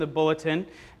the bulletin.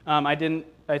 I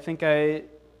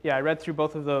read through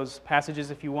both of those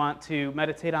passages. If you want to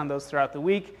meditate on those throughout the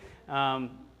week,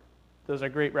 those are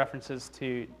great references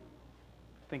to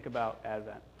think about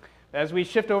Advent. As we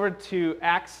shift over to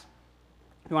Acts,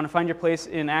 if you want to find your place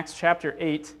in Acts chapter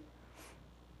 8,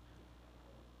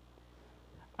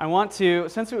 I want to,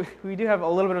 since we do have a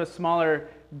little bit of a smaller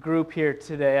group here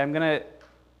today, I'm going to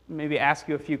maybe ask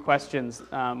you a few questions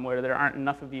where there aren't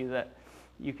enough of you that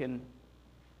you can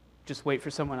just wait for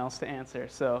someone else to answer.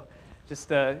 So just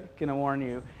going to warn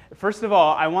you. First of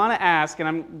all, I want to ask, and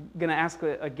I'm going to ask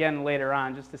again later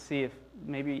on just to see if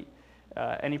maybe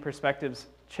any perspectives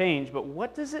change, but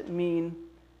what does it mean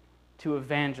to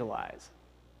evangelize?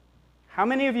 How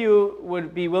many of you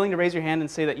would be willing to raise your hand and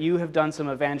say that you have done some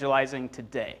evangelizing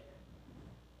today?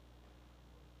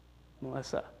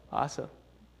 Melissa, awesome.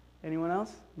 Anyone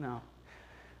else? No.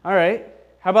 All right.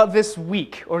 How about this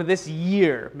week or this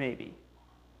year, maybe?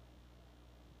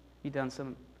 You done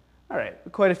some? All right.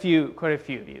 Quite a few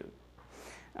of you.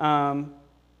 All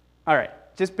right.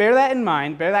 Just bear that in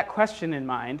mind. Bear that question in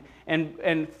mind,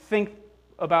 and think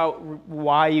about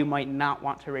why you might not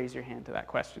want to raise your hand to that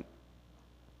question.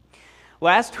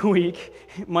 Last week,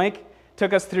 Mike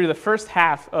took us through the first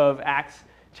half of Acts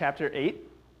chapter 8,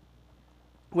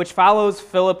 which follows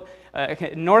Philip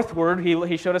northward.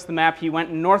 He showed us the map. He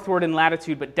went northward in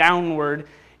latitude, but downward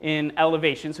in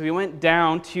elevation. So he went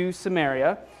down to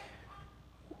Samaria,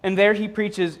 and there he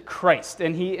preaches Christ,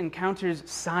 and he encounters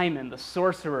Simon, the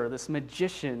sorcerer, this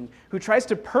magician, who tries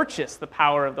to purchase the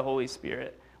power of the Holy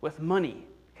Spirit with money,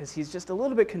 because he's just a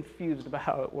little bit confused about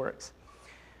how it works.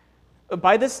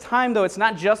 By this time, though, it's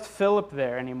not just Philip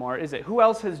there anymore, is it? Who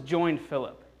else has joined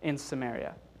Philip in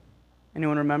Samaria?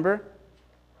 Anyone remember?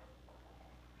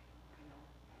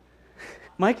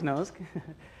 Mike knows.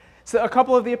 So a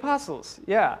couple of the apostles,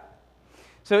 yeah.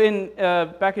 So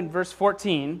back in verse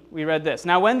 14, we read this.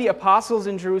 Now when the apostles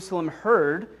in Jerusalem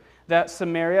heard that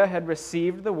Samaria had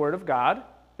received the word of God,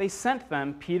 they sent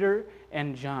them Peter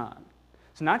and John.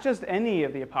 So not just any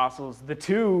of the apostles, the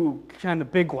two kind of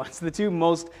big ones, the two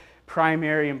most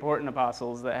primary important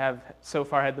apostles that have so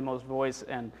far had the most voice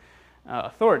and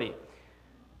authority.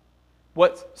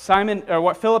 What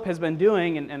Philip has been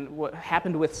doing and what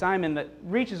happened with Simon that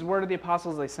reaches word of the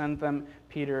apostles, they send them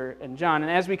Peter and John. And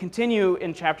as we continue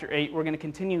in chapter 8, we're going to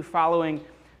continue following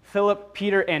Philip,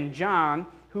 Peter, and John,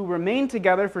 who remain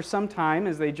together for some time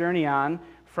as they journey on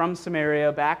from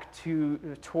Samaria back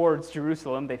towards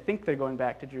Jerusalem. They think they're going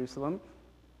back to Jerusalem.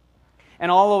 And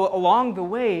all along the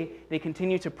way, they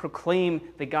continue to proclaim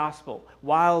the gospel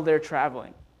while they're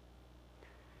traveling.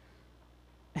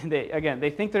 And they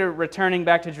think they're returning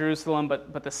back to Jerusalem,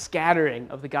 but the scattering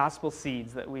of the gospel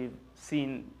seeds that we've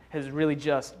seen has really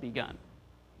just begun.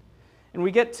 And we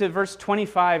get to verse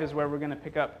 25 is where we're going to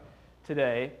pick up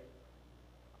today.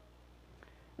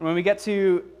 And when we get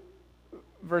to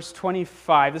verse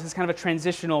 25, this is kind of a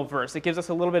transitional verse. It gives us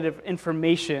a little bit of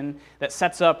information that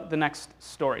sets up the next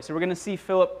story. So we're going to see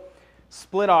Philip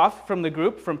split off from the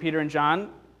group, from Peter and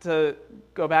John, to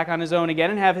go back on his own again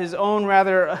and have his own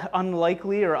rather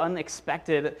unlikely or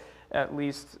unexpected, at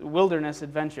least, wilderness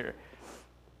adventure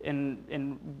in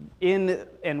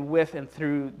and with and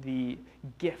through the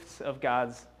gifts of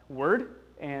God's Word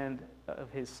and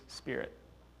of His Spirit.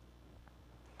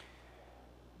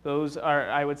 Those are,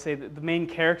 I would say, the main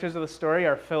characters of the story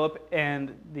are Philip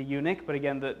and the eunuch, but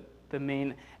again, the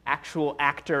main actual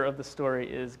actor of the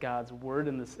story is God's Word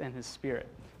and His Spirit.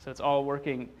 So it's all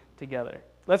working together.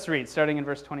 Let's read, starting in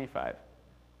verse 25.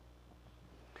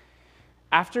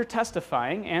 After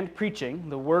testifying and preaching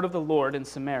the word of the Lord in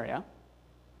Samaria,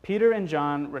 Peter and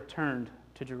John returned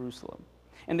to Jerusalem,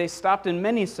 and they stopped in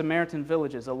many Samaritan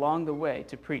villages along the way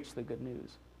to preach the good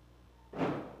news.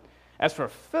 As for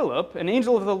Philip, an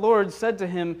angel of the Lord said to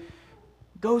him,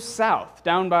 "Go south,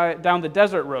 down the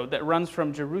desert road that runs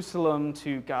from Jerusalem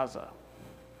to Gaza."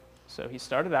 So he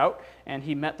started out, and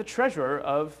he met the treasurer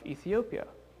of Ethiopia,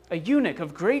 a eunuch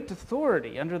of great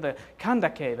authority under the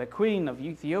Kandake, the queen of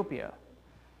Ethiopia.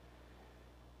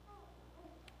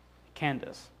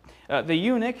 Candace. The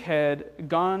eunuch had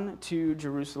gone to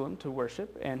Jerusalem to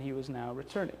worship, and he was now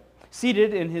returning.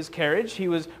 Seated in his carriage, he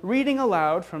was reading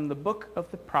aloud from the book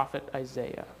of the prophet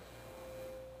Isaiah.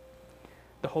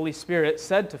 The Holy Spirit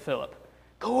said to Philip,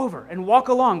 "Go over and walk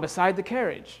along beside the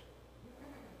carriage."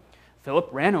 Philip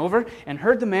ran over and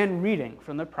heard the man reading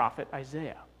from the prophet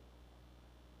Isaiah.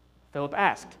 Philip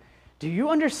asked, "Do you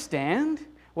understand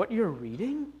what you're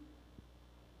reading?"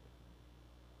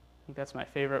 I think that's my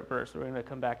favorite verse. We're going to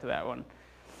come back to that one.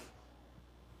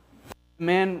 The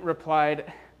man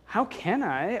replied, "How can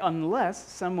I unless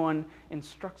someone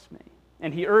instructs me?"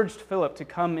 and he urged Philip to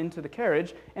come into the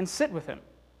carriage and sit with him.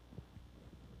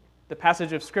 The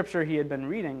passage of scripture he had been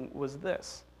reading was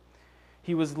this: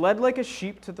 "He was led like a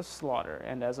sheep to the slaughter,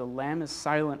 and as a lamb is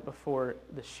silent before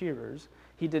the shearers,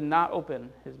 he did not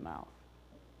open his mouth.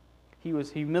 He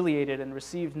was humiliated and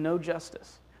received no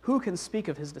justice. Who can speak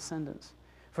of his descendants?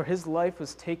 For his life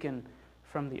was taken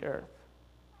from the earth."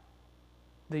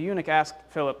 The eunuch asked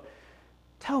Philip,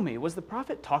 "Tell me, was the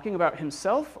prophet talking about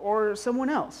himself or someone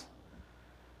else?"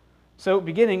 So,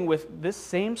 beginning with this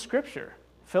same scripture,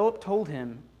 Philip told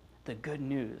him the good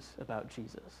news about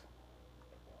Jesus.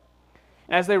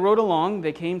 As they rode along,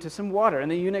 they came to some water,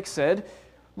 and the eunuch said,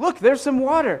 "Look, there's some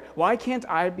water. Why can't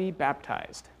I be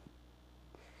baptized?"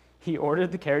 He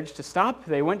ordered the carriage to stop.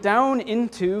 They went down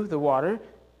into the water,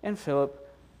 and Philip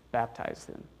baptized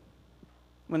him.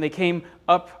 When they came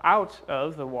up out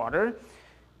of the water,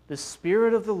 the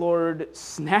Spirit of the Lord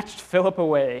snatched Philip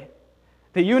away.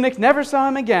 The eunuch never saw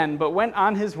him again, but went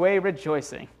on his way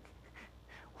rejoicing.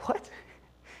 What?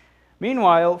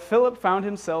 Meanwhile, Philip found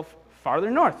himself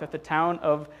farther north at the town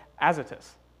of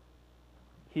Azotus.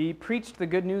 He preached the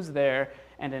good news there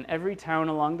and in every town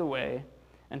along the way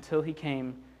until he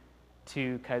came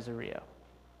to Caesarea.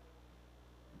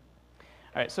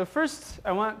 All right, so first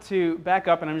I want to back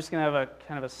up, and I'm just going to have a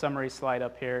kind of a summary slide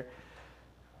up here.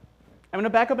 I'm going to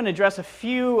back up and address a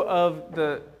few of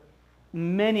the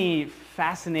many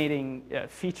fascinating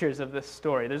features of this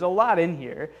story. There's a lot in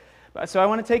here. So I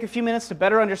want to take a few minutes to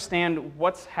better understand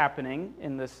what's happening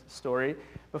in this story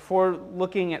before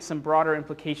looking at some broader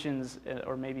implications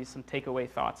or maybe some takeaway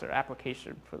thoughts or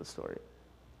application for the story.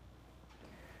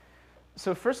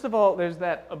 So first of all, there's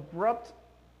that abrupt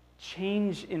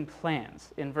change in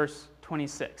plans in verse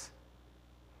 26.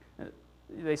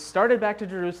 They started back to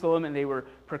Jerusalem and they were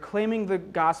proclaiming the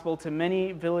gospel to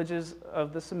many villages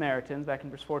of the Samaritans back in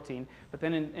verse 14. But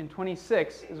then in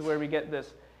 26 is where we get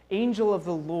this: angel of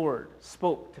the Lord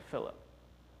spoke to Philip,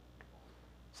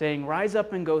 saying, "Rise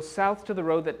up and go south to the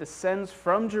road that descends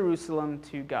from Jerusalem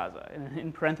to Gaza." And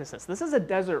in parenthesis, this is a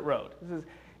desert road.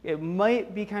 It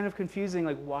might be kind of confusing,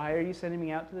 like, why are you sending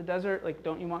me out to the desert? Like,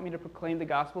 don't you want me to proclaim the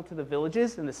gospel to the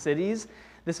villages and the cities?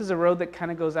 This is a road that kind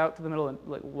of goes out to the middle, and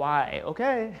like, why?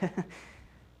 Okay.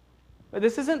 But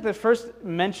this isn't the first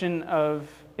mention of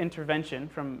intervention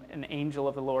from an angel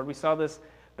of the Lord. We saw this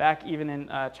back even in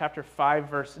chapter 5,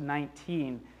 verse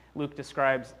 19. Luke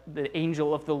describes the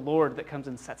angel of the Lord that comes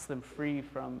and sets them free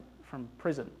from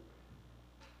prison.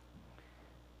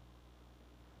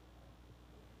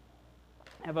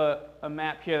 I have a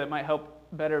map here that might help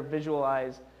better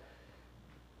visualize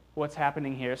what's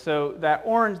happening here. So that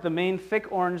orange, the main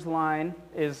thick orange line,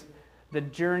 is the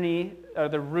journey,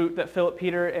 the route that Philip,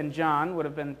 Peter, and John would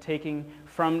have been taking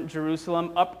from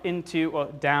Jerusalem up into,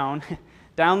 well, down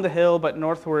the hill, but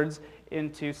northwards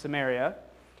into Samaria,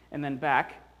 and then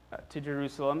back to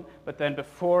Jerusalem. But then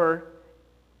before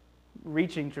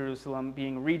reaching Jerusalem,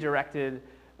 being redirected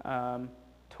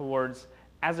towards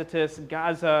Azotus,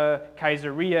 Gaza,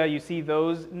 Caesarea. You see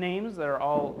those names that are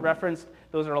all referenced.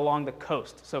 Those are along the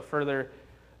coast, so further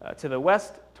to the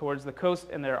west towards the coast,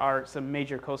 and there are some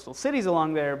major coastal cities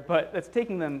along there, but that's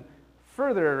taking them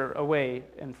further away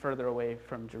and further away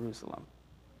from Jerusalem.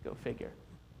 Go figure.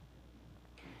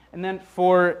 And then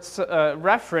for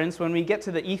reference, when we get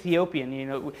to the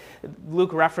Ethiopian,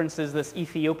 Luke references this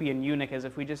Ethiopian eunuch as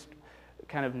if we just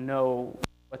kind of know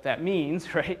what that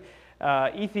means, right?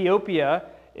 Ethiopia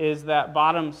is that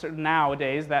bottom,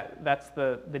 nowadays, that's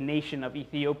the nation of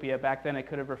Ethiopia. Back then it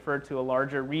could have referred to a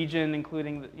larger region,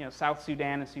 including South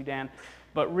Sudan and Sudan,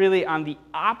 but really on the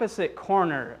opposite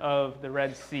corner of the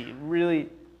Red Sea, really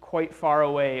quite far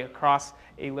away across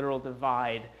a literal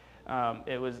divide.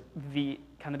 It was the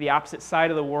kind of the opposite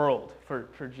side of the world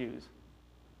for Jews.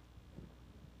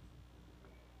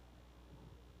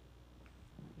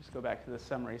 Just go back to the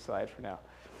summary slide for now.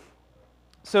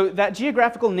 So that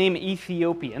geographical name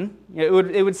Ethiopian, it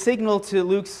would signal to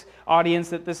Luke's audience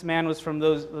that this man was from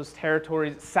those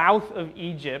territories south of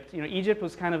Egypt. Egypt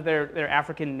was kind of their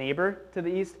African neighbor to the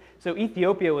east. So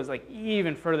Ethiopia was like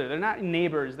even further. They're not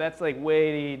neighbors. That's like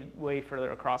way, way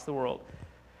further across the world.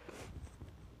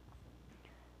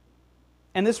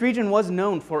 And this region was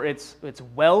known for its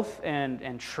wealth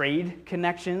and trade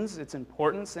connections, its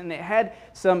importance, and it had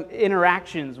some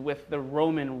interactions with the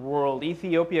Roman world.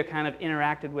 Ethiopia kind of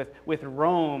interacted with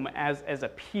Rome as a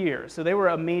peer. So they were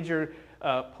a major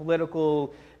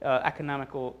political,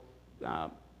 economical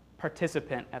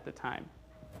participant at the time.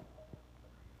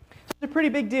 It's a pretty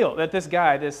big deal that this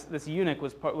guy, this eunuch,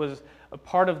 was a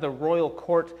part of the royal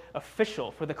court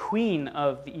official for the queen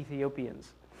of the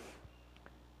Ethiopians.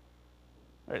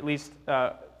 Or at least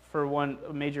for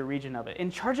a major region of it,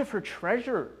 in charge of her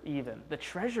treasure even, the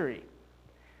treasury.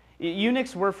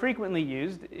 Eunuchs were frequently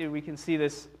used. We can see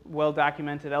this well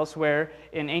documented elsewhere.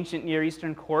 In ancient Near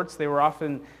Eastern courts, they were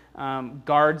often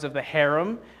guards of the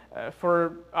harem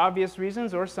for obvious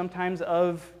reasons, or sometimes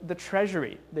of the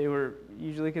treasury. They were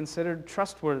usually considered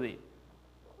trustworthy.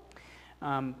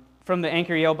 From the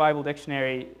Anchor Yale Bible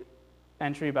Dictionary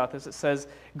entry about this, it says,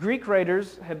 Greek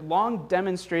writers had long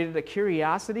demonstrated a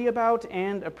curiosity about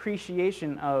and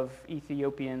appreciation of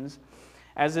Ethiopians,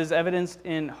 as is evidenced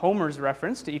in Homer's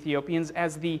reference to Ethiopians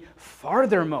as the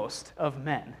farthermost of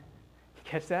men. You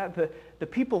catch that? The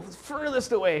people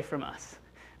furthest away from us,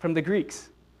 from the Greeks.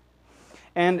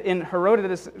 And in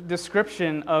Herodotus'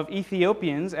 description of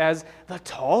Ethiopians as the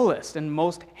tallest and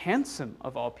most handsome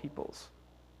of all peoples.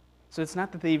 So it's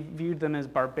not that they viewed them as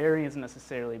barbarians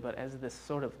necessarily, but as this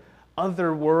sort of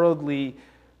otherworldly,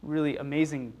 really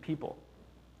amazing people.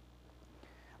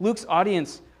 Luke's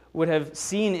audience would have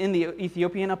seen in the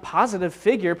Ethiopian a positive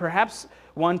figure, perhaps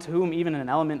one to whom even an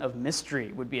element of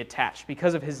mystery would be attached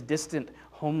because of his distant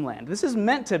homeland. This is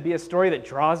meant to be a story that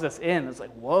draws us in. It's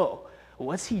like, whoa,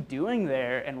 what's he doing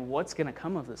there, and what's going to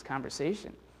come of this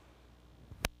conversation?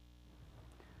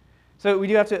 So we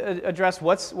do have to address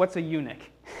what's a eunuch.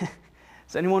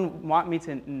 Does anyone want me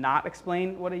to not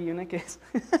explain what a eunuch is?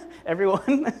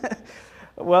 Everyone?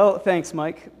 Well, thanks,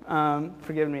 Mike,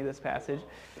 for giving me this passage.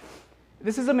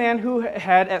 This is a man who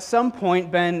had at some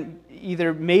point been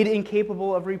either made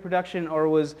incapable of reproduction or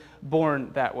was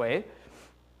born that way.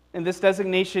 And this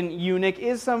designation, eunuch,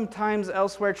 is sometimes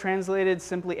elsewhere translated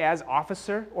simply as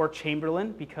officer or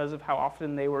chamberlain because of how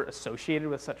often they were associated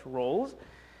with such roles.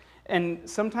 And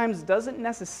sometimes doesn't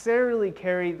necessarily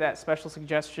carry that special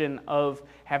suggestion of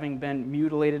having been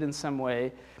mutilated in some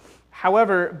way.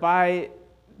 However, by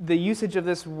the usage of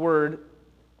this word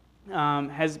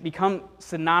has become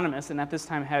synonymous, and at this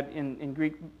time had in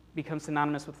Greek become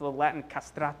synonymous with the Latin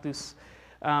castratus,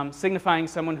 signifying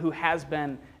someone who has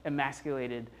been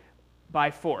emasculated by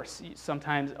force,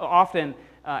 sometimes, often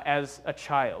as a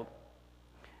child.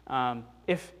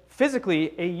 If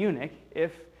physically a eunuch,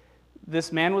 if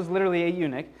this man was literally a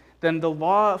eunuch, then the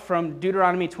law from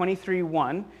Deuteronomy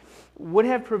 23:1 would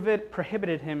have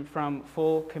prohibited him from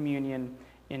full communion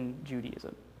in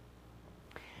Judaism.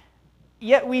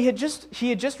 Yet he had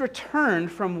just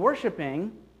returned from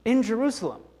worshiping in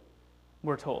Jerusalem,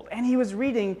 we're told, and he was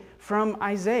reading from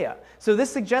Isaiah. So this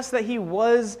suggests that he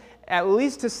was, at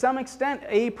least to some extent,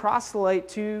 a proselyte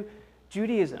to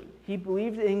Judaism. He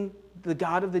believed in the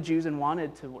God of the Jews and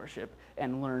wanted to worship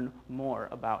and learn more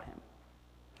about him.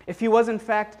 If he was in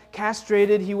fact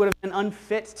castrated, he would have been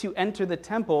unfit to enter the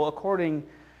temple according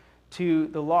to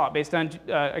the law, based on,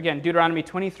 again, Deuteronomy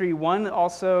 23:1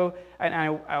 also, and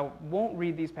I won't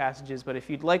read these passages, but if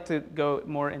you'd like to go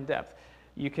more in depth,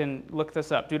 you can look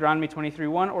this up. Deuteronomy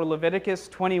 23:1 or Leviticus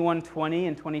 21:20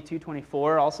 and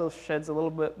 22:24 also sheds a little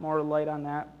bit more light on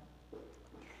that.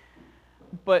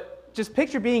 But just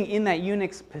picture being in that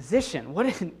eunuch's position.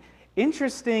 What an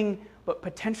interesting but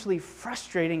potentially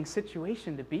frustrating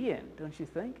situation to be in, don't you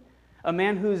think? A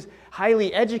man who's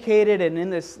highly educated and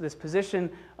in this position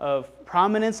of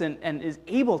prominence and is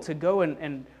able to go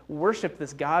and worship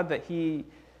this God that he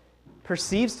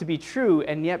perceives to be true,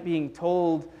 and yet being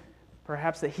told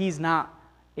perhaps that he's not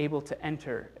able to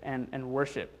enter and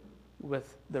worship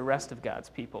with the rest of God's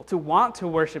people, to want to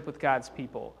worship with God's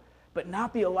people, but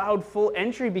not be allowed full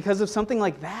entry because of something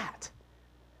like that.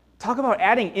 Talk about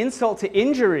adding insult to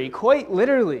injury, quite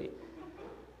literally.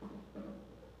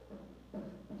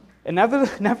 And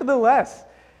nevertheless,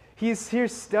 he's here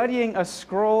studying a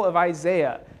scroll of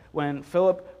Isaiah when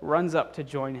Phillip runs up to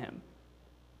join him.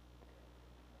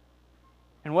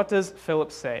 And what does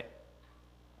Phillip say?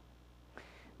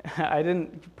 I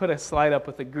didn't put a slide up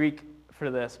with the Greek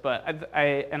for this, but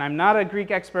I'm not a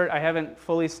Greek expert. I haven't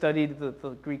fully studied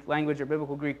the Greek language or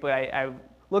biblical Greek, but I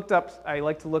looked up. I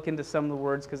like to look into some of the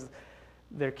words because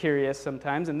they're curious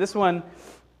sometimes. And this one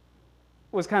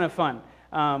was kind of fun.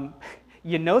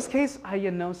 Yenoskes a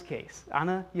yenoskes.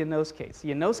 Ana yenoskes.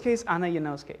 Yenoskes ana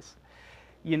yenoskes.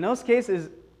 Yenoskes is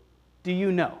do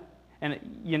you know? And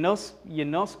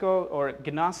yenosko or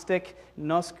gnostic,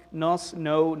 nos,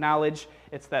 know, knowledge.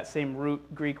 It's that same root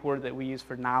Greek word that we use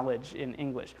for knowledge in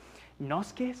English.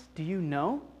 Noskes, do you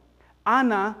know?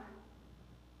 Ana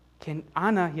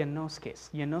yenoskes.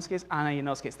 Yenoskes, ana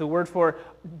yenoskes. The word for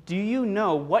do you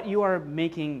know what you are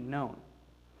making known?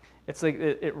 It's like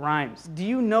it rhymes. Do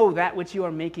you know that which you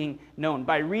are making known?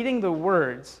 By reading the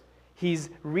words, he's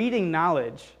reading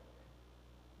knowledge.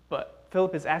 But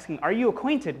Philip is asking, are you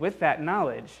acquainted with that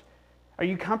knowledge? Are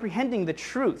you comprehending the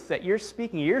truth that you're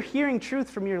speaking? You're hearing truth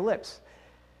from your lips.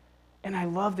 And I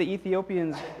love the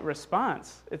Ethiopian's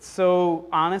response. It's so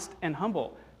honest and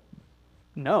humble.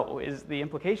 No is the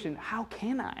implication. How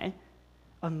can I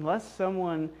unless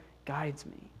someone guides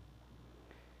me?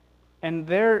 And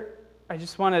there, I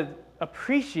just want to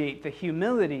appreciate the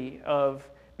humility of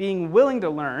being willing to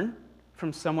learn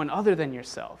from someone other than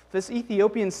yourself. This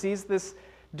Ethiopian sees this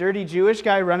dirty Jewish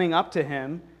guy running up to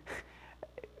him.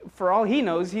 For all he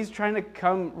knows, he's trying to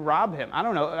come rob him. I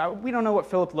don't know. We don't know what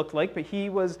Philip looked like, but he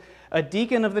was a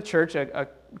deacon of the church, a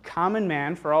common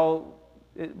man, for all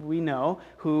we know,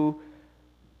 who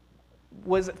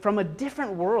was from a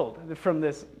different world from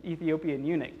this Ethiopian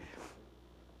eunuch.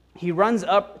 He runs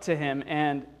up to him,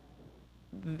 and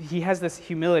he has this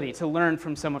humility to learn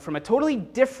from someone from a totally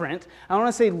different, I don't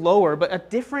want to say lower, but a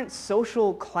different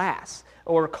social class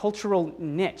or cultural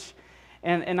niche.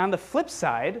 And on the flip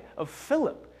side of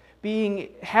Philip,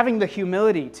 having the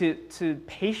humility to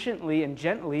patiently and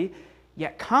gently,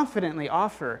 yet confidently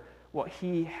offer what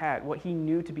he had, what he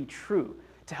knew to be true,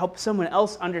 to help someone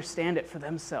else understand it for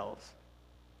themselves.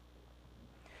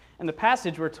 And the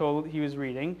passage we're told he was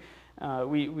reading,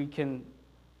 we can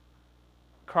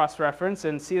cross-reference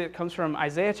and see that it comes from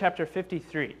Isaiah chapter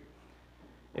 53.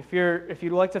 If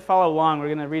you'd like to follow along, we're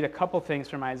going to read a couple things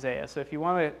from Isaiah. So if you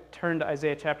want to turn to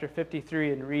Isaiah chapter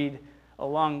 53 and read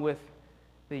along with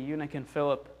the eunuch and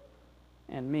Philip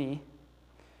and me,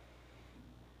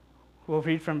 we'll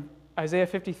read from Isaiah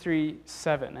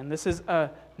 53:7. And this is a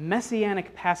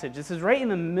messianic passage. This is right in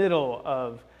the middle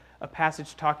of a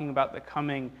passage talking about the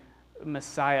coming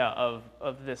Messiah of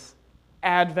this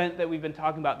Advent that we've been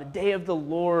talking about, the day of the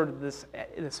Lord,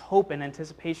 this hope and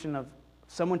anticipation of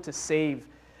someone to save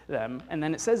them. And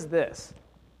then it says this,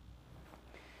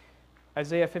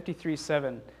 Isaiah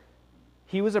 53:7,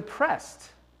 he was oppressed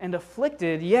and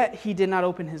afflicted, yet he did not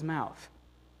open his mouth.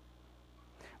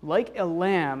 Like a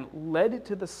lamb led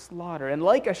to the slaughter, and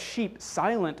like a sheep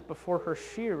silent before her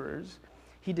shearers,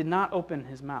 he did not open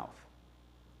his mouth.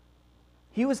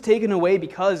 He was taken away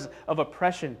because of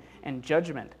oppression and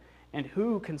judgment. And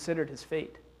who considered his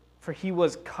fate? For he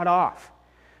was cut off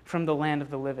from the land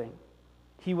of the living.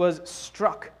 He was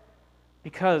struck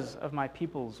because of my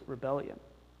people's rebellion.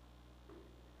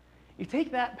 You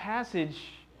take that passage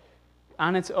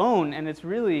on its own, and it's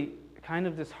really kind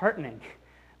of disheartening.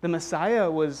 The Messiah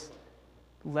was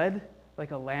led like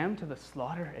a lamb to the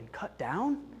slaughter and cut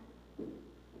down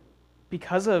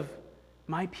because of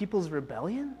my people's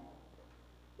rebellion?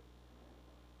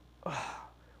 Oh.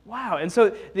 Wow. And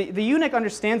so the eunuch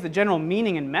understands the general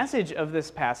meaning and message of this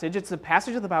passage. It's a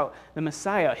passage about the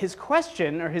Messiah. His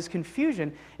question or his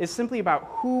confusion is simply about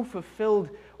who fulfilled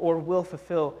or will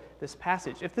fulfill this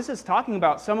passage. If this is talking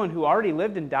about someone who already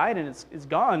lived and died and is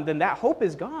gone, then that hope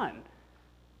is gone.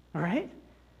 All right?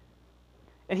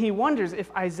 And he wonders if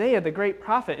Isaiah, the great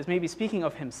prophet, is maybe speaking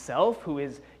of himself, who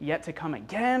is yet to come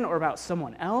again, or about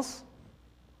someone else.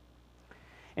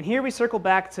 And here we circle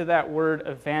back to that word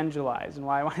evangelize, and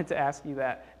why I wanted to ask you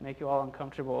that, make you all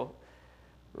uncomfortable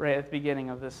right at the beginning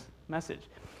of this message.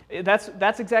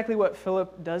 That's exactly what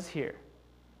Philip does here.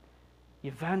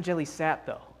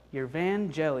 Evangelisato. Your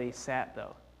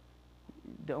evangelisato.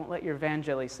 Don't let your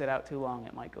evangeli sit out too long,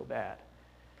 it might go bad.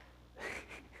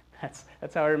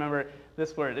 That's how I remember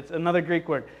this word. It's another Greek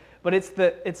word. But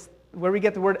it's where we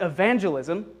get the word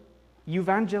evangelism,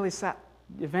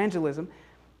 evangelism,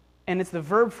 and it's the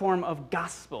verb form of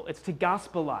gospel. It's to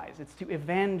gospelize. It's to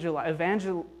evangelize.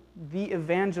 The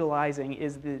evangelizing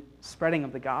is the spreading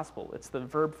of the gospel. It's the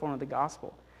verb form of the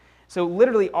gospel. So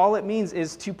literally all it means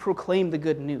is to proclaim the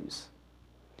good news.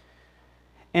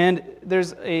 And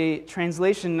there's a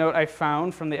translation note I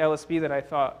found from the LSB that I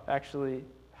thought actually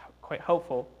quite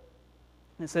helpful.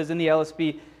 It says in the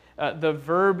LSB, the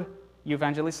verb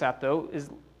evangelisato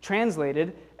is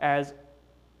translated as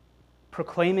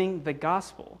proclaiming the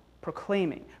gospel.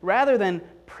 Proclaiming, rather than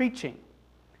preaching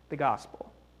the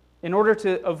gospel, in order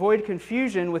to avoid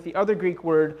confusion with the other Greek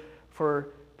word for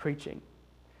preaching.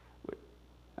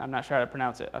 I'm not sure how to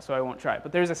pronounce it, so I won't try it,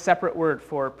 but there's a separate word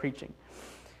for preaching.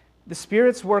 The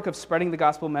Spirit's work of spreading the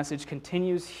gospel message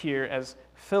continues here as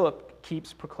Philip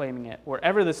keeps proclaiming it,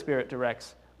 wherever the Spirit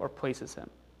directs or places him.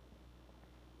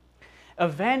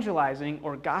 Evangelizing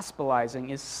or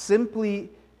gospelizing is simply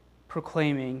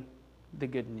proclaiming the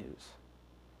good news.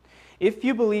 If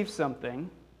you believe something,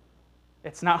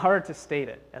 it's not hard to state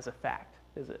it as a fact,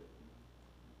 is it?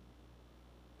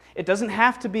 It doesn't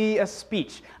have to be a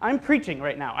speech. I'm preaching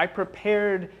right now. I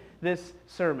prepared this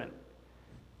sermon.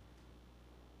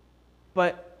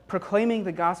 But proclaiming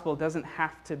the gospel doesn't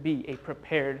have to be a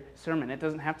prepared sermon. It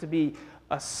doesn't have to be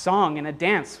a song and a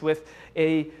dance with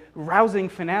a rousing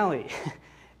finale.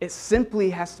 It simply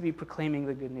has to be proclaiming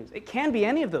the good news. It can be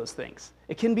any of those things.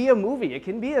 It can be a movie. It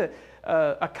can be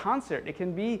a concert. It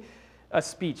can be a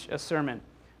speech, a sermon.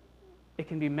 It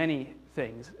can be many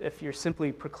things if you're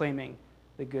simply proclaiming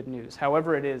the good news,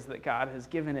 however it is that God has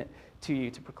given it to you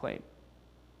to proclaim.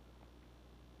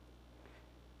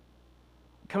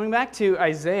 Coming back to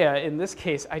Isaiah, in this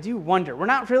case, I do wonder. We're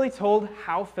not really told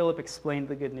how Philip explained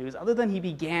the good news, other than he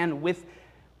began with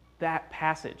that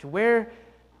passage, where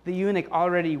the eunuch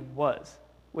already was,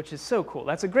 which is so cool.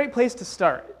 That's a great place to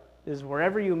start, is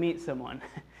wherever you meet someone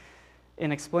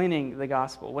in explaining the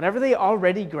gospel. Whatever they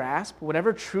already grasp,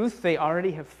 whatever truth they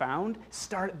already have found,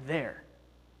 start there.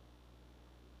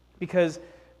 Because,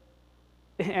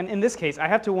 and in this case, I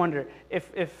have to wonder,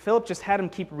 if Philip just had him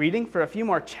keep reading for a few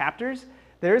more chapters,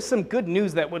 there is some good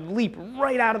news that would leap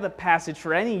right out of the passage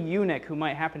for any eunuch who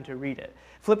might happen to read it.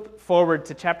 Flip forward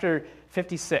to chapter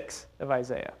 56 of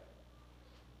Isaiah.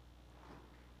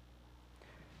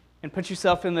 And put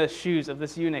yourself in the shoes of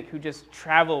this eunuch who just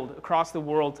traveled across the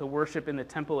world to worship in the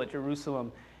temple at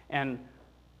Jerusalem and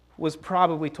was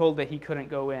probably told that he couldn't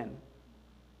go in.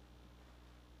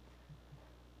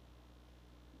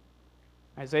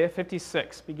 Isaiah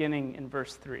 56, beginning in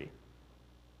verse 3.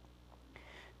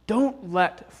 Don't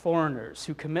let foreigners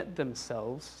who commit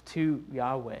themselves to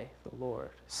Yahweh, the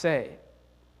Lord, say,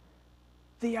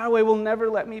 the Yahweh will never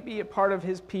let me be a part of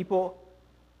his people.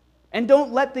 And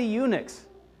don't let the eunuchs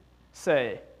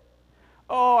say,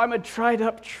 oh, I'm a dried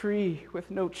up tree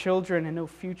with no children and no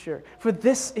future. For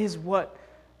this is what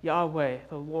Yahweh,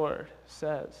 the Lord,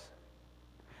 says.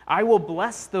 I will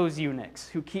bless those eunuchs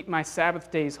who keep my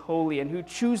Sabbath days holy and who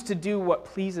choose to do what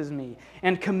pleases me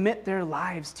and commit their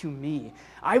lives to me.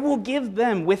 I will give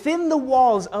them within the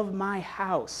walls of my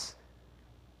house.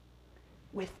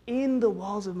 Within the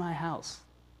walls of my house.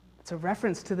 It's a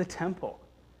reference to the temple.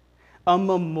 A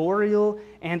memorial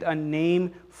and a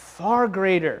name far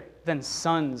greater than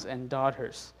sons and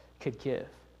daughters could give.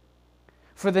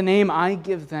 For the name I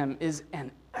give them is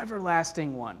an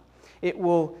everlasting one. It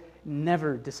will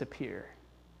never disappear.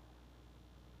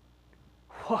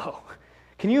 Whoa.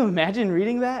 Can you imagine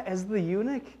reading that as the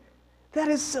eunuch? That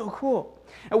is so cool.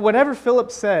 And whatever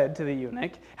Philip said to the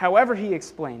eunuch, however he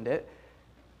explained it,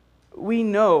 we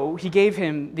know he gave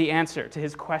him the answer to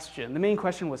his question. The main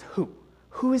question was who?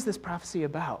 Who is this prophecy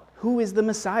about? Who is the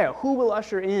Messiah? Who will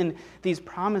usher in these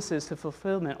promises to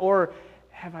fulfillment? Or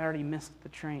have I already missed the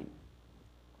train?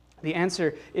 The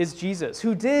answer is Jesus,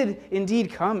 who did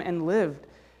indeed come and lived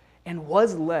and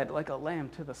was led like a lamb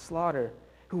to the slaughter,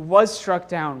 who was struck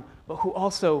down, but who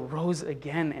also rose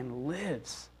again and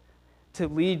lives to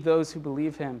lead those who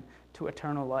believe him to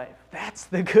eternal life. That's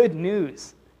the good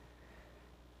news.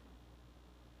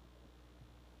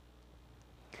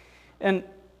 And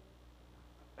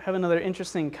I have another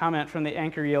interesting comment from the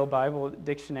Anchor Yale Bible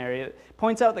Dictionary. It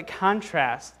points out the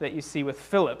contrast that you see with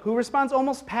Philip, who responds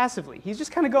almost passively. He's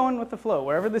just kind of going with the flow,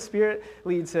 wherever the Spirit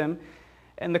leads him.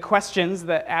 And the questions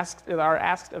that are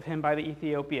asked of him by the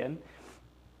Ethiopian,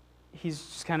 he's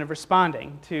just kind of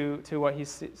responding to what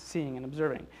he's seeing and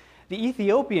observing. The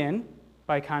Ethiopian,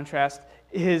 by contrast,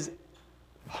 is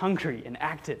hungry and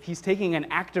active. He's taking an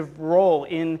active role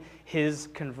in his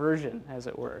conversion, as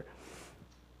it were.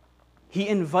 He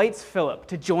invites Philip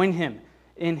to join him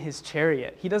in his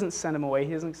chariot. He doesn't send him away.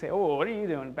 He doesn't say, oh, what are you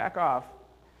doing? Back off.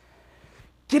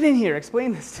 Get in here.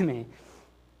 Explain this to me.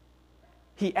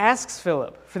 He asks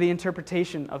Philip for the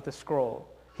interpretation of the scroll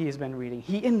he has been reading.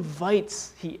 He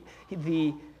invites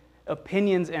the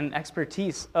opinions and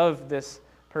expertise of this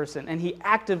person, and he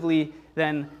actively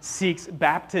then seeks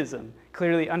baptism,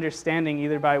 clearly understanding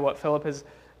either by what Philip has,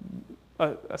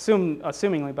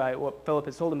 assumingly by what Philip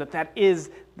has told him, that is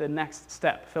the next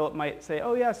step. Philip might say,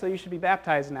 oh yeah, so you should be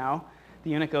baptized now. The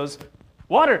eunuch goes,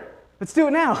 water, let's do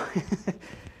it now.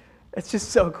 It's just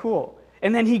so cool.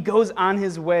 And then he goes on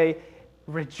his way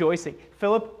rejoicing.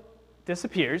 Philip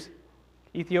disappears.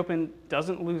 Ethiopian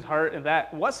doesn't lose heart of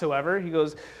that whatsoever. He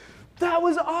goes, that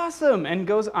was awesome, and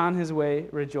goes on his way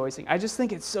rejoicing. I just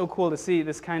think it's so cool to see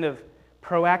this kind of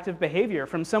proactive behavior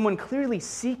from someone clearly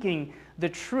seeking the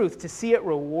truth. To see it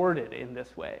rewarded in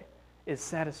this way is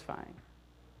satisfying.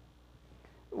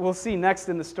 We'll see next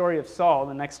in the story of Saul,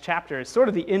 the next chapter, is sort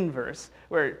of the inverse,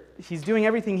 where he's doing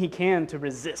everything he can to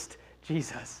resist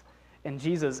Jesus, and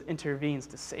Jesus intervenes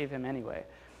to save him anyway.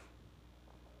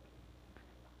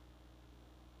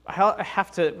 I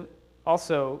have to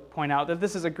also point out that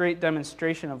this is a great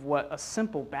demonstration of what a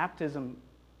simple baptism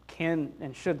can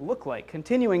and should look like,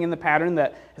 continuing in the pattern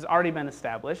that has already been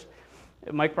established.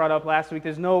 Mike brought up last week,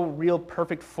 there's no real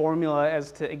perfect formula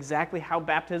as to exactly how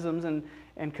baptisms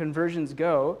and conversions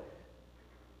go.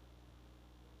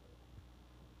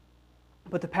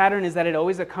 But the pattern is that it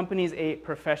always accompanies a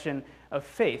profession of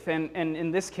faith. And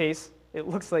in this case, it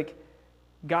looks like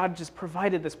God just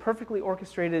provided this perfectly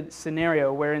orchestrated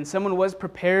scenario wherein someone was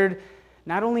prepared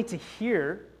not only to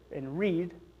hear and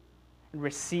read and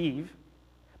receive,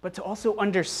 but to also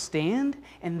understand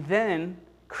and then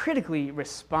critically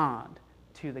respond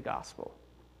to the gospel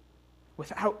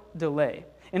without delay.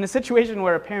 In a situation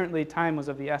where apparently time was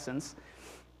of the essence,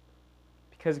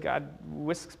 because God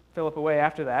whisks Philip away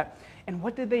after that. And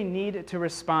what did they need to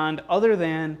respond other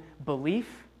than belief,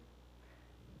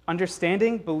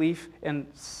 understanding, belief, and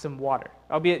some water?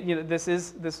 Albeit,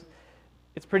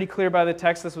 it's pretty clear by the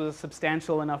text this was a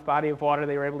substantial enough body of water.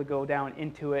 They were able to go down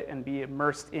into it and be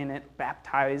immersed in it,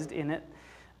 baptized in it.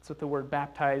 That's what the word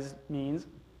baptized means.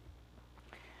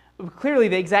 Clearly,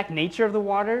 the exact nature of the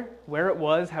water, where it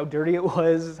was, how dirty it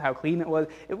was, how clean it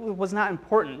was not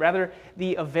important. Rather,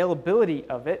 the availability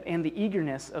of it and the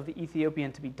eagerness of the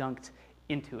Ethiopian to be dunked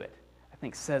into it, I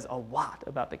think, says a lot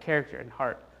about the character and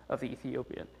heart of the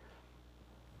Ethiopian.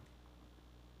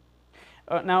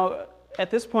 Now, at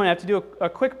this point, I have to do a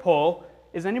quick poll.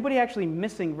 Is anybody actually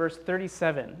missing verse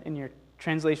 37 in your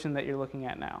translation that you're looking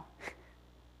at now?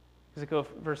 Does it go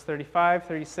verse 35,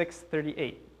 36,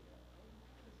 38?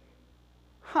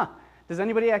 Does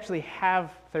anybody actually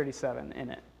have 37 in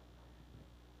it?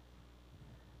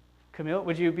 Camille,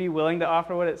 would you be willing to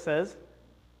offer what it says?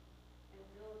 And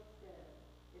Philip said,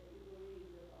 if you believe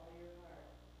with all your heart,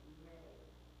 you may.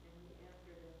 And he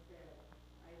answered and said,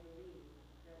 I believe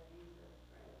that Jesus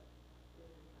Christ is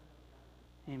the Son of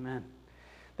God. Amen.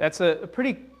 That's a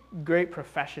pretty great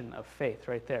profession of faith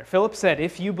right there. Philip said,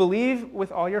 if you believe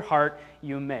with all your heart,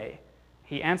 you may.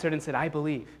 He answered and said, I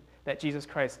believe that Jesus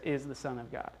Christ is the Son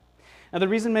of God. Now, the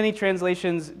reason many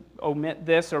translations omit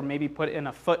this or maybe put in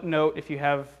a footnote, if you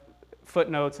have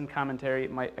footnotes and commentary,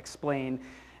 it might explain.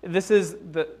 This is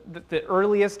the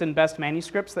earliest and best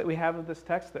manuscripts that we have of this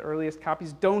text. The earliest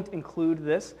copies don't include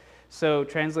this, so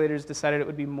translators decided it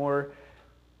would be more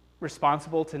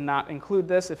responsible to not include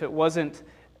this if it wasn't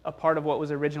a part of what was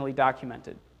originally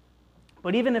documented.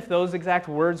 But even if those exact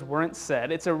words weren't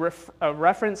said, it's a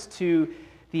reference to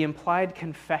the implied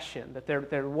confession, that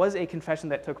there was a confession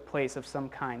that took place of some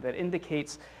kind that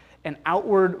indicates an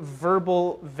outward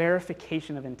verbal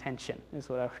verification of intention, is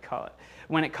what I would call it,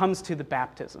 when it comes to the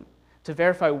baptism, to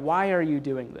verify why are you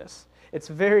doing this. It's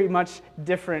very much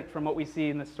different from what we see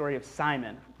in the story of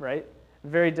Simon, right?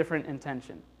 Very different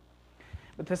intention.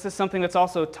 But this is something that's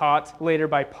also taught later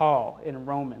by Paul in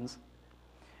Romans.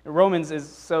 Romans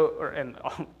is and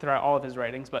throughout all of his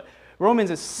writings, but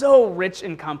Romans is so rich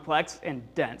and complex and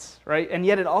dense, right? And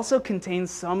yet it also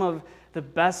contains some of the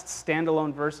best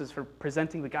standalone verses for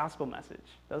presenting the gospel message,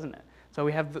 doesn't it? So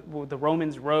we have the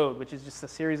Romans Road, which is just a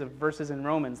series of verses in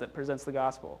Romans that presents the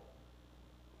gospel.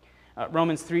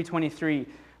 Romans 3:23,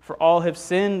 for all have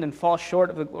sinned and fall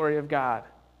short of the glory of God.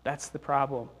 That's the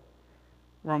problem.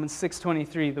 Romans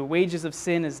 6:23, the wages of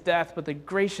sin is death, but the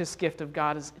gracious gift of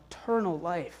God is eternal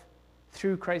life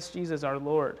through Christ Jesus our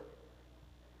Lord.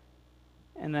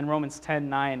 And then Romans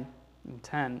 10:9 and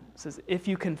 10 says, if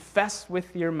you confess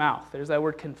with your mouth, there's that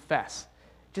word confess,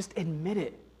 just admit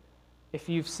it if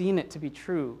you've seen it to be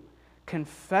true.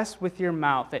 Confess with your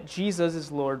mouth that Jesus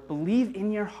is Lord. Believe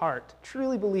in your heart,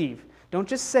 truly believe. Don't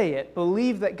just say it,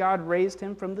 believe that God raised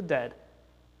him from the dead.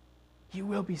 You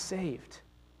will be saved.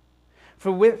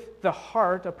 For with the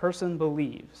heart a person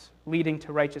believes, leading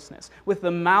to righteousness. With the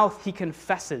mouth he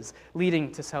confesses,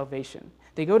 leading to salvation.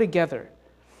 They go together.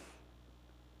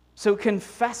 So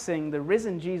confessing the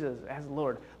risen Jesus as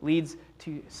Lord leads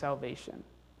to salvation.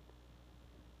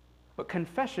 But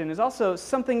confession is also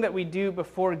something that we do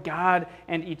before God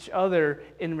and each other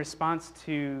in response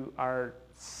to our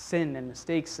sin and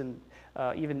mistakes and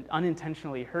even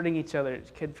unintentionally hurting each other.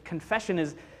 Confession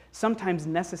is sometimes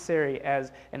necessary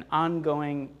as an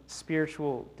ongoing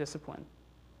spiritual discipline.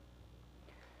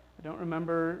 I don't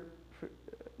remember,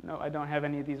 I don't have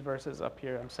any of these verses up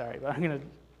here, I'm sorry, but I'm going to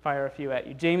fire a few at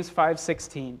you. James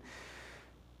 5:16.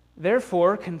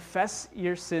 Therefore, confess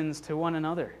your sins to one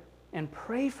another and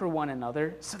pray for one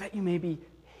another so that you may be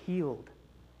healed.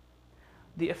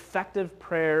 The effective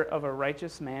prayer of a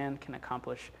righteous man can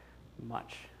accomplish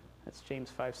much. That's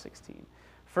James 5:16.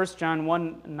 1 John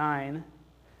 1:9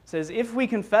 says, if we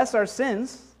confess our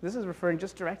sins, this is referring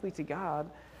just directly to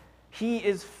God, he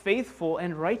is faithful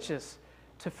and righteous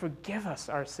to forgive us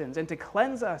our sins and to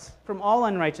cleanse us from all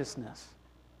unrighteousness.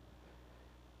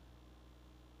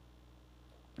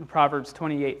 Proverbs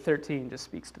 28:13 just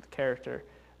speaks to the character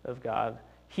of God.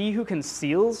 He who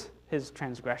conceals his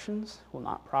transgressions will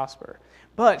not prosper,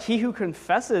 but he who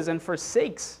confesses and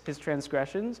forsakes his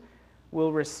transgressions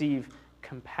will receive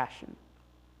compassion.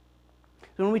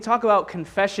 So when we talk about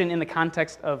confession in the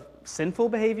context of sinful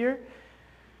behavior,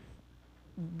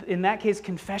 in that case,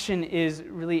 confession is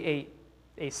really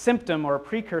a symptom or a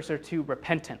precursor to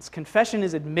repentance. Confession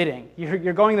is admitting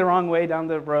you're going the wrong way down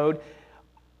the road.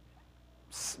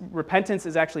 Repentance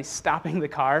is actually stopping the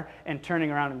car and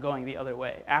turning around and going the other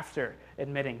way after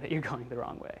admitting that you're going the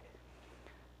wrong way.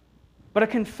 But a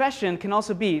confession can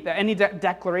also be any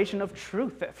declaration of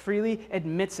truth that freely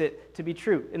admits it to be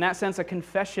true. In that sense, a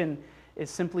confession is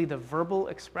simply the verbal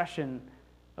expression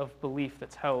of belief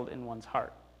that's held in one's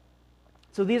heart.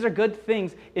 So these are good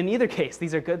things. In either case,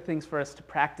 these are good things for us to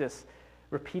practice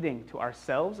repeating to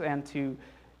ourselves and to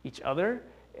each other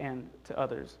and to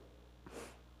others.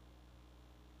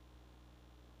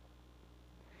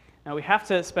 Now we have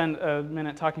to spend a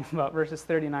minute talking about verses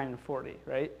 39 and 40,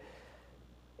 right?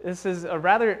 This is a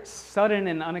rather sudden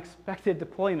and unexpected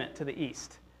deployment to the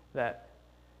east that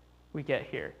we get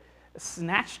here.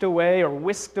 Snatched away or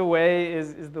whisked away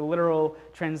is the literal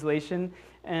translation.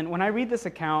 And when I read this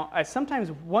account, I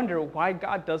sometimes wonder why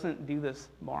God doesn't do this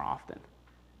more often.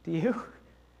 Do you?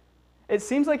 It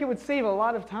seems like it would save a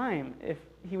lot of time if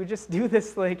he would just do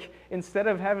this, like, instead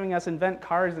of having us invent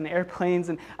cars and airplanes.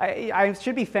 And I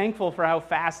should be thankful for how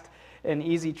fast and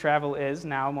easy travel is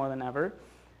now more than ever.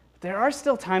 There are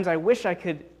still times I wish I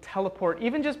could teleport,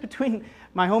 even just between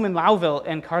my home in Louville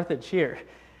and Carthage here.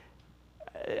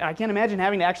 I can't imagine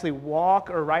having to actually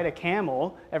walk or ride a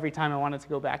camel every time I wanted to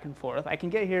go back and forth. I can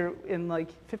get here in like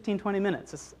 15, 20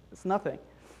 minutes. It's nothing.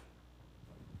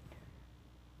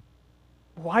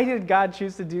 Why did God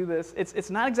choose to do this? It's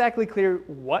not exactly clear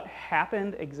what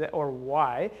happened or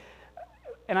why.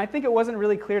 And I think it wasn't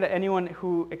really clear to anyone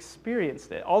who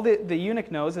experienced it. All the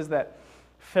eunuch knows is that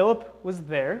Philip was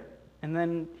there, and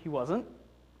then he wasn't.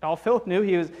 All Philip knew,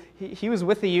 he was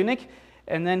with the eunuch,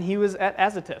 and then he was at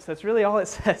Azotus. That's really all it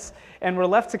says. And we're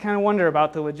left to kind of wonder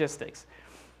about the logistics.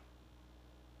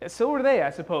 So were they,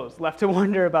 I suppose, left to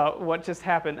wonder about what just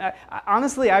happened.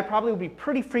 Honestly, I probably would be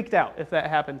pretty freaked out if that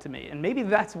happened to me. And maybe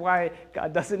that's why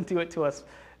God doesn't do it to us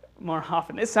more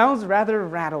often. It sounds rather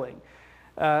rattling,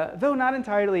 though not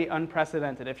entirely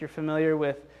unprecedented. If you're familiar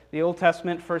with the Old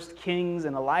Testament, 1 Kings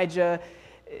and Elijah,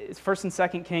 1 and 2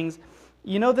 Kings,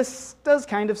 you know this does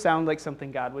kind of sound like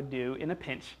something God would do in a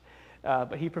pinch.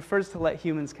 But he prefers to let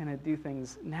humans kind of do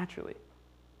things naturally,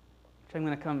 which I'm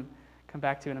going to come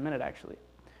back to in a minute, actually.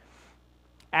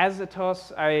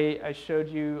 Azotus, I showed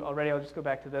you already. I'll just go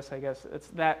back to this, I guess. It's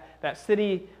that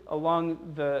city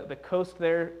along the coast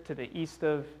there to the east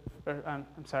of,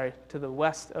 to the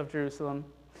west of Jerusalem.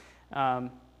 I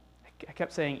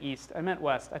kept saying east. I meant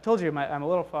west. I told you I'm a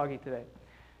little foggy today.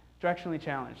 Directionally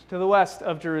challenged. To the west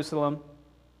of Jerusalem,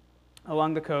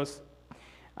 along the coast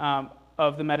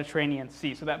of the Mediterranean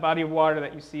Sea. So that body of water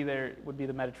that you see there would be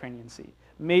the Mediterranean Sea.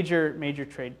 Major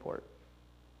trade port.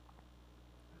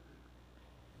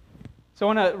 So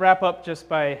I want to wrap up just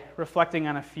by reflecting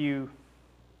on a few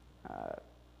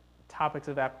topics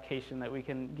of application that we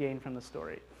can gain from the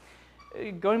story.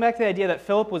 Going back to the idea that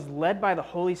Philip was led by the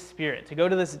Holy Spirit to go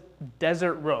to this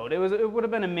desert road. It would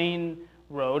have been a main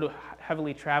road,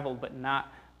 heavily traveled, but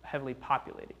not heavily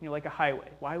populated. Like a highway.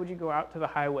 Why would you go out to the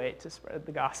highway to spread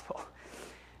the gospel?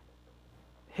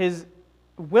 His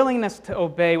willingness to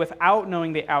obey without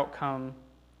knowing the outcome,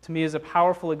 to me, is a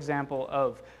powerful example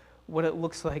of what it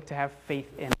looks like to have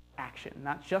faith in action.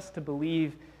 Not just to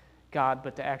believe God,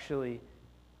 but to actually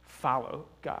follow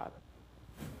God.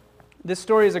 This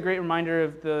story is a great reminder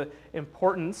of the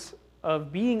importance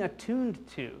of being attuned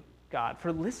to God,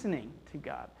 for listening to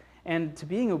God, and to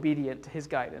being obedient to his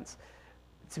guidance.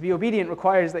 To be obedient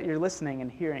requires that you're listening and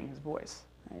hearing his voice.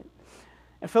 Right?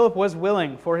 And Philip was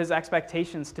willing for his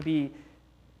expectations to be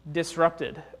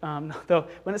disrupted. Though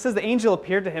when it says the angel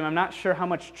appeared to him, I'm not sure how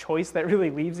much choice that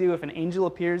really leaves you. If an angel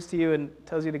appears to you and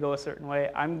tells you to go a certain way,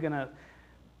 I'm going to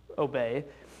obey.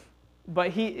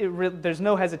 But there's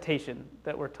no hesitation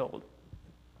that we're told.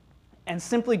 And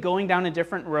simply going down a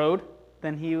different road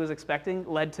than he was expecting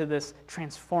led to this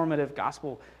transformative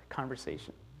gospel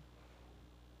conversation.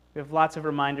 We have lots of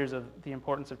reminders of the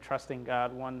importance of trusting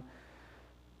God. One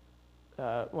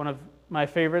of my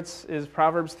favorites is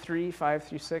Proverbs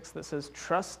 3:5-6 that says,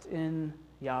 "Trust in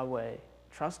Yahweh,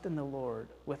 trust in the Lord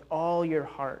with all your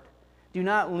heart. Do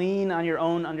not lean on your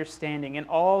own understanding. In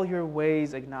all your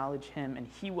ways acknowledge him, and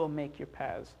he will make your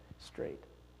paths straight."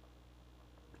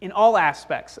 In all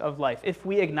aspects of life, if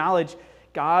we acknowledge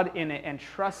God in it and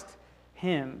trust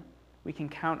him, we can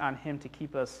count on him to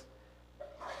keep us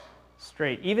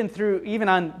straight, even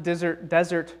on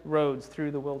desert roads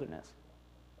through the wilderness.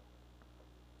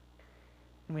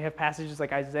 And we have passages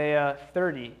like Isaiah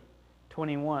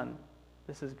 30:21.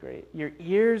 This is great. Your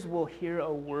ears will hear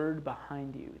a word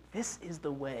behind you. This is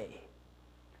the way.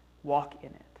 Walk in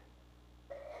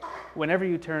it. Whenever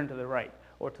you turn to the right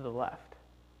or to the left,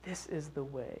 this is the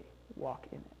way. Walk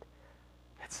in it.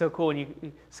 It's so cool when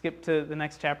you skip to the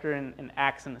next chapter in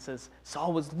Acts and it says,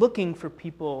 Saul was looking for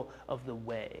people of the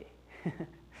way.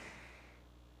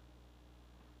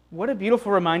 What a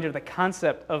beautiful reminder, the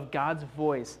concept of God's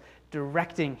voice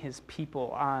directing his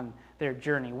people on their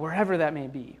journey, wherever that may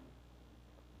be.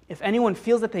 If anyone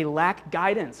feels that they lack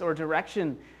guidance or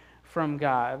direction from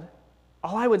God,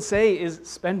 all I would say is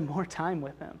spend more time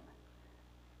with him.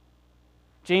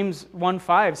 James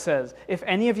 1:5 says, if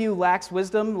any of you lacks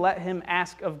wisdom, let him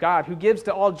ask of God, who gives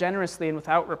to all generously and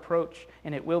without reproach,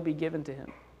 and it will be given to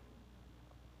him.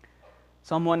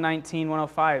 Psalm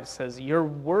 119:105 says, your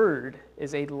word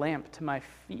is a lamp to my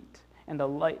feet and a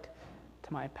light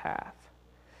to my path.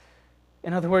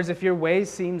 In other words, if your way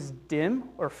seems dim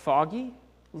or foggy,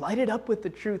 light it up with the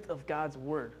truth of God's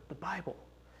word, the Bible.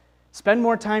 Spend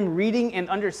more time reading and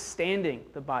understanding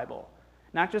the Bible.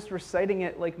 Not just reciting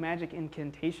it like magic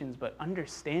incantations, but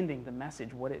understanding the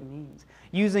message, what it means.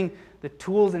 Using the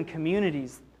tools and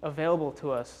communities available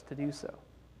to us to do so.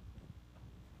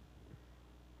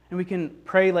 And we can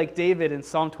pray like David in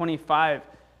Psalm 25,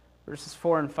 verses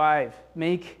 4 and 5.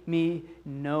 Make me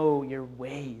know your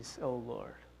ways, O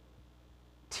Lord.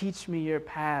 Teach me your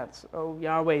paths. O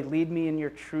Yahweh, lead me in your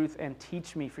truth and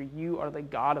teach me, for you are the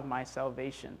God of my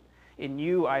salvation. In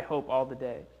you I hope all the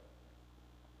day.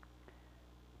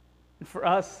 And for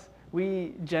us,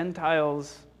 we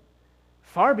Gentiles,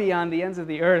 far beyond the ends of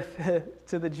the earth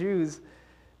to the Jews,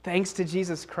 thanks to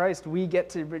Jesus Christ, we get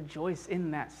to rejoice in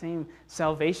that same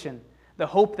salvation. The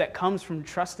hope that comes from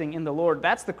trusting in the Lord.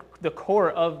 That's the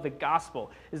core of the gospel,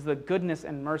 is the goodness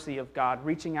and mercy of God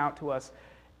reaching out to us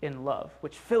in love,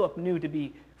 which Phillip knew to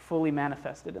be fully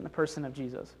manifested in the person of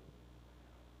Jesus.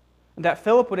 And that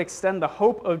Phillip would extend the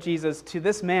hope of Jesus to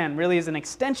this man really is an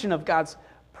extension of God's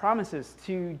promises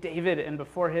to David and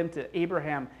before him to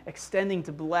Abraham, extending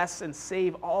to bless and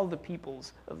save all the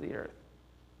peoples of the earth.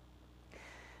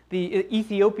 The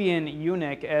Ethiopian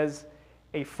eunuch, as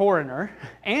a foreigner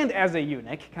and as a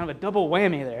eunuch, kind of a double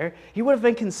whammy there, he would have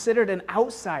been considered an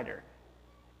outsider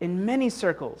in many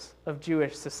circles of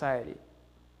Jewish society.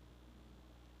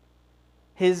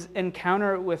 His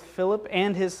encounter with Philip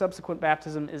and his subsequent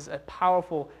baptism is a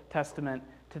powerful testament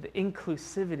to the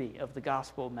inclusivity of the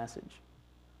gospel message.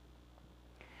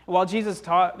 While Jesus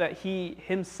taught that he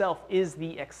himself is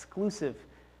the exclusive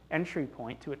entry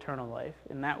point to eternal life,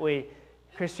 in that way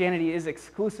Christianity is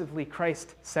exclusively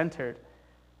Christ-centered,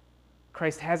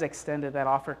 Christ has extended that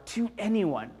offer to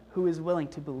anyone who is willing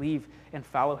to believe and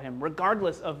follow him,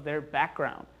 regardless of their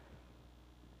background.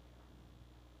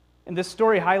 And this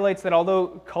story highlights that although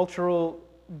cultural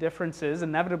differences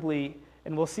inevitably,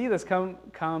 and we'll see this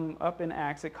come up in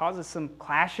Acts, it causes some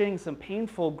clashing, some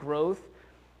painful growth.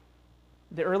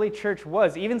 The early church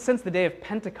was, even since the day of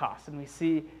Pentecost, and we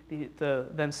see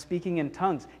them speaking in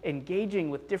tongues, engaging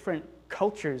with different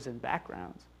cultures and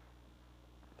backgrounds.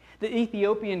 The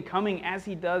Ethiopian coming as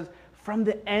he does from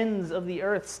the ends of the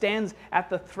earth stands at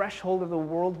the threshold of the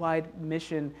worldwide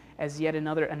mission as yet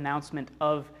another announcement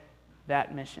of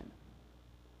that mission.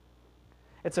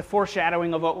 It's a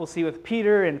foreshadowing of what we'll see with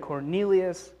Peter and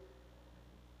Cornelius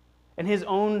and his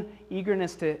own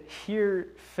eagerness to hear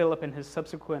Philip and his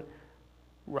subsequent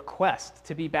request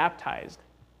to be baptized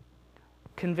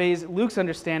conveys Luke's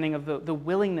understanding of the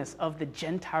willingness of the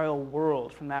Gentile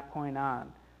world from that point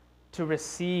on to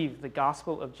receive the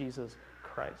gospel of Jesus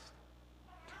Christ.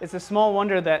 It's a small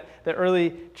wonder that the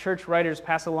early church writers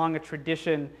pass along a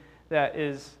tradition that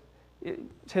is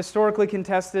historically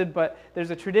contested, but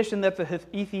there's a tradition that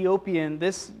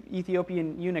this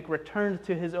Ethiopian eunuch returned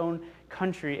to his own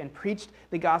country and preached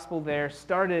the gospel there,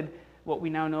 started what we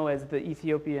now know as the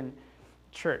Ethiopian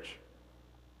church.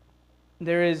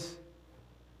 There is,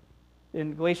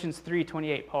 in Galatians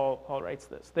 3:28, Paul writes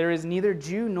this, there is neither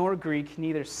Jew nor Greek,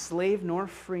 neither slave nor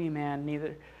free man,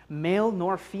 neither male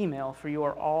nor female, for you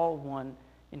are all one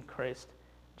in Christ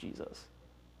Jesus.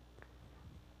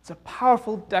 It's a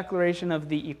powerful declaration of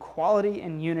the equality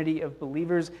and unity of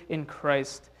believers in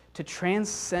Christ to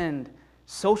transcend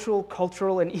social,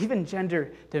 cultural, and even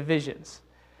gender divisions,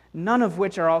 none of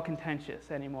which are all contentious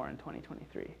anymore in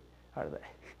 2023, are they?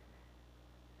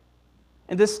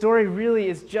 And this story really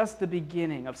is just the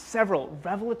beginning of several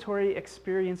revelatory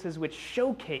experiences which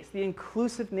showcase the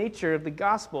inclusive nature of the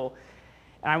gospel.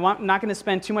 And I'm not going to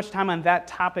spend too much time on that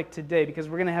topic today because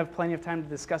we're going to have plenty of time to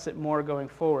discuss it more going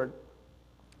forward.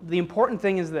 The important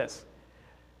thing is this.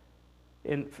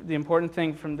 And the important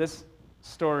thing from this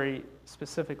story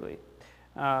specifically,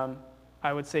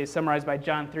 I would say summarized by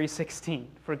John 3:16.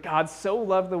 For God so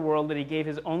loved the world that he gave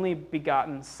his only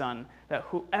begotten Son, that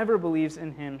whoever believes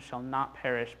in him shall not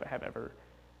perish but have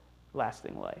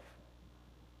everlasting life.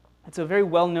 It's a very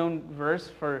well-known verse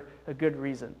for a good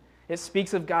reason. It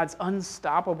speaks of God's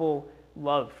unstoppable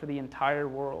love for the entire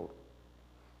world,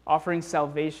 offering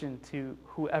salvation to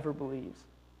whoever believes.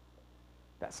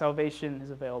 That salvation is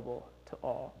available to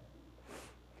all.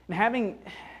 And having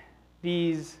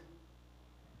these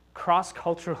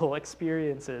cross-cultural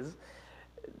experiences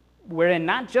wherein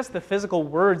not just the physical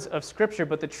words of Scripture,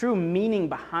 but the true meaning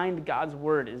behind God's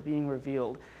word is being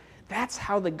revealed, that's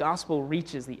how the gospel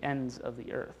reaches the ends of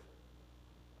the earth.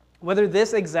 Whether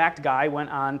this exact guy went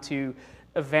on to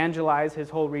evangelize his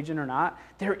whole region or not,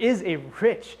 there is a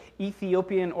rich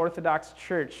Ethiopian Orthodox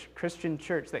church, Christian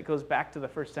church, that goes back to the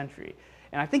 1st century.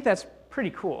 And I think that's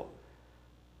pretty cool.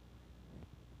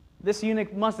 This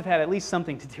eunuch must have had at least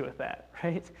something to do with that,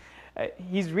 right?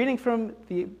 He's reading from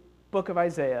the book of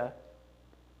Isaiah,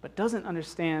 but doesn't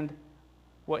understand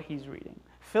what he's reading.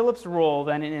 Philip's role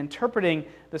then in interpreting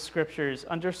the scriptures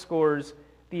underscores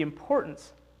the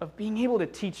importance of being able to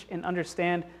teach and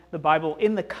understand the Bible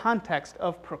in the context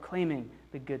of proclaiming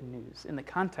the good news, in the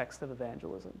context of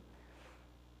evangelism.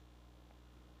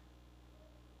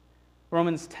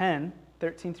 Romans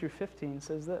 10:13 through 15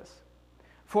 says this.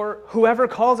 For whoever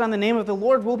calls on the name of the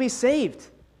Lord will be saved.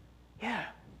 Yeah,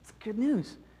 it's good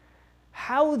news.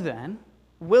 How then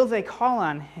will they call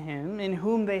on him in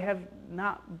whom they have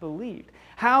not believed?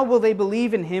 How will they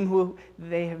believe in him who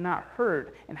they have not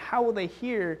heard? And how will they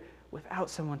hear without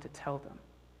someone to tell them?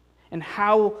 And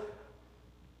how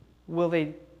will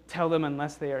they tell them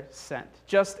unless they are sent?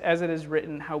 Just as it is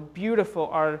written, how beautiful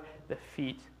are the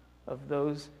feet of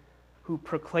those who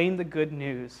proclaim the good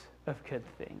news of good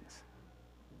things.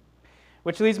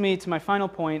 Which leads me to my final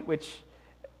point, which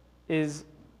is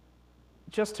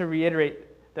just to reiterate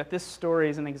that this story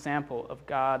is an example of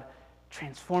God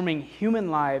transforming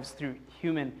human lives through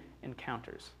human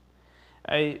encounters.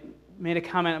 I made a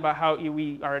comment about how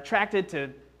we are attracted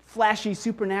to flashy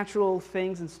supernatural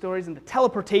things and stories, and the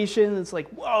teleportation, it's like,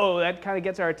 whoa, that kind of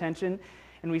gets our attention.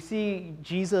 And we see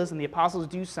Jesus and the apostles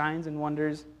do signs and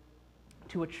wonders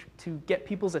to get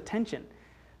people's attention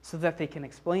so that they can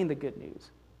explain the good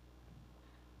news.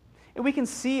 And we can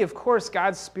see, of course,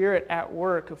 God's Spirit at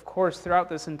work, of course, throughout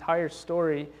this entire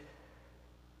story.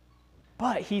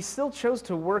 But he still chose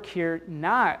to work here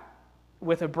not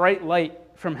with a bright light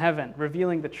from heaven,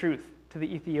 revealing the truth to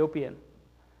the Ethiopian.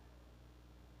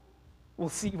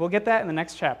 We'll get that in the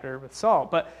next chapter with Saul.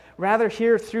 But rather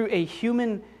here through a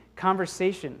human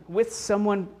conversation with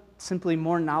someone simply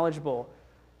more knowledgeable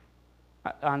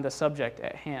on the subject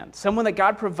at hand. Someone that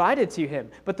God provided to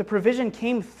him, but the provision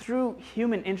came through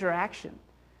human interaction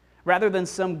rather than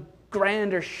some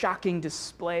grand or shocking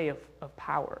display of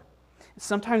power.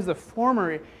 Sometimes the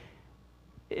former,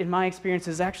 in my experience,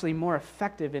 is actually more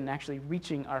effective in actually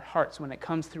reaching our hearts when it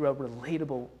comes through a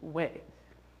relatable way.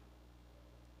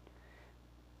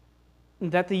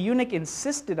 That the eunuch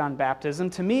insisted on baptism,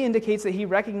 to me, indicates that he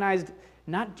recognized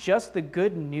not just the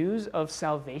good news of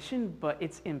salvation, but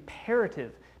it's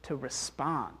imperative to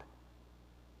respond.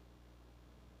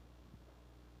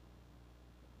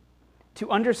 To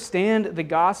understand the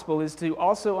gospel is to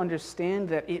also understand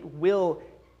that it will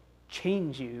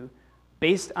change you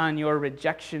based on your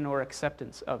rejection or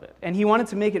acceptance of it. And he wanted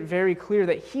to make it very clear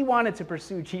that he wanted to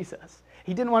pursue Jesus.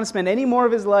 He didn't want to spend any more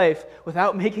of his life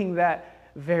without making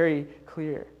that very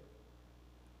clear.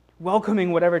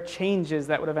 Welcoming whatever changes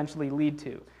that would eventually lead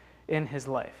to in his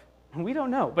life. And we don't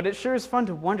know, but it sure is fun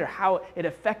to wonder how it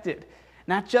affected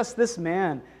not just this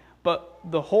man, but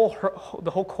the whole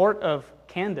court of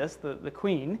Candace, the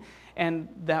queen, and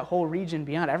that whole region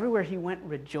beyond. Everywhere he went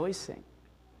rejoicing.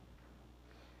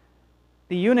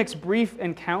 The eunuch's brief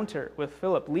encounter with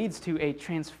Philip leads to a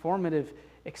transformative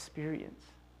experience,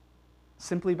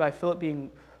 simply by Philip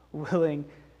being willing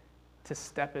to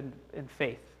step in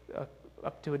faith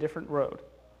up to a different road.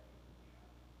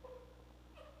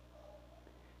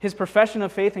 His profession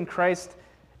of faith in Christ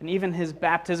and even his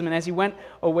baptism, and as he went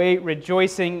away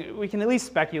rejoicing, we can at least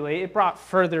speculate, it brought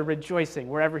further rejoicing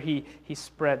wherever he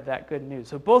spread that good news.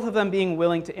 So both of them being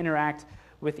willing to interact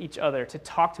with each other, to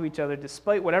talk to each other,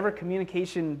 despite whatever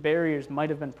communication barriers might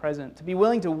have been present, to be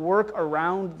willing to work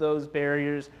around those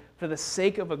barriers for the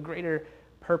sake of a greater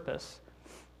purpose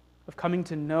of coming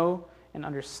to know and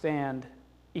understand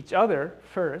each other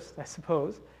first, I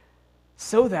suppose,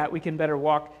 so that we can better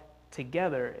walk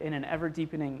together in an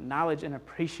ever-deepening knowledge and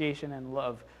appreciation and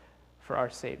love for our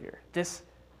Savior. This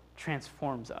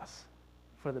transforms us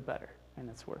for the better, and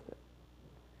it's worth it.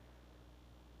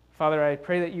 Father, I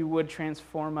pray that you would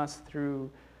transform us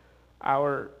through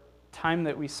our time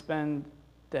that we spend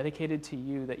dedicated to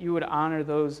you, that you would honor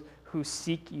those who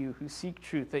seek you, who seek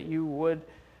truth, that you would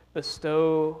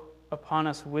bestow upon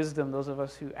us wisdom, those of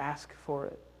us who ask for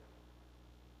it,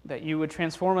 that you would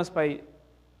transform us by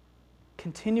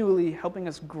continually helping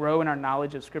us grow in our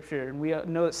knowledge of Scripture. And we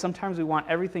know that sometimes we want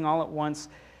everything all at once,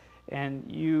 and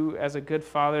you, as a good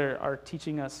Father, are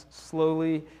teaching us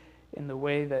slowly in the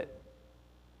way that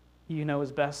you know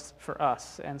is best for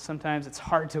us. And sometimes it's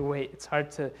hard to wait. It's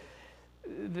hard to,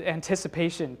 the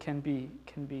anticipation can be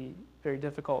very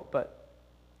difficult, but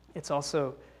it's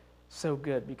also so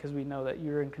good because we know that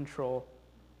you're in control.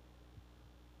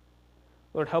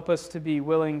 Lord, help us to be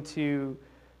willing to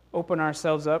open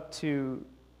ourselves up to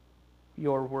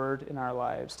your word in our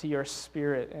lives, to your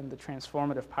Spirit and the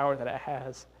transformative power that it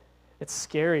has. It's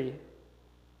scary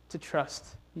to trust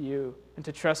you and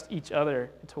to trust each other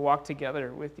and to walk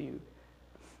together with you.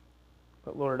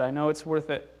 But Lord, I know it's worth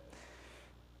it.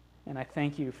 And I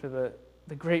thank you for the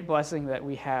great blessing that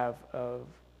we have of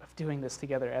doing this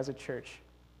together as a church,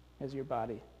 as your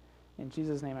body. In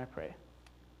Jesus' name I pray.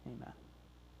 Amen.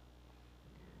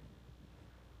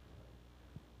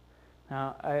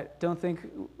 Now, I don't think,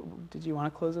 did you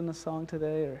want to close in the song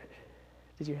today, or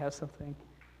did you have something?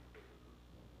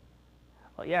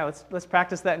 Well, yeah, let's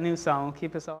practice that new song. We'll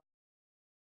keep us all.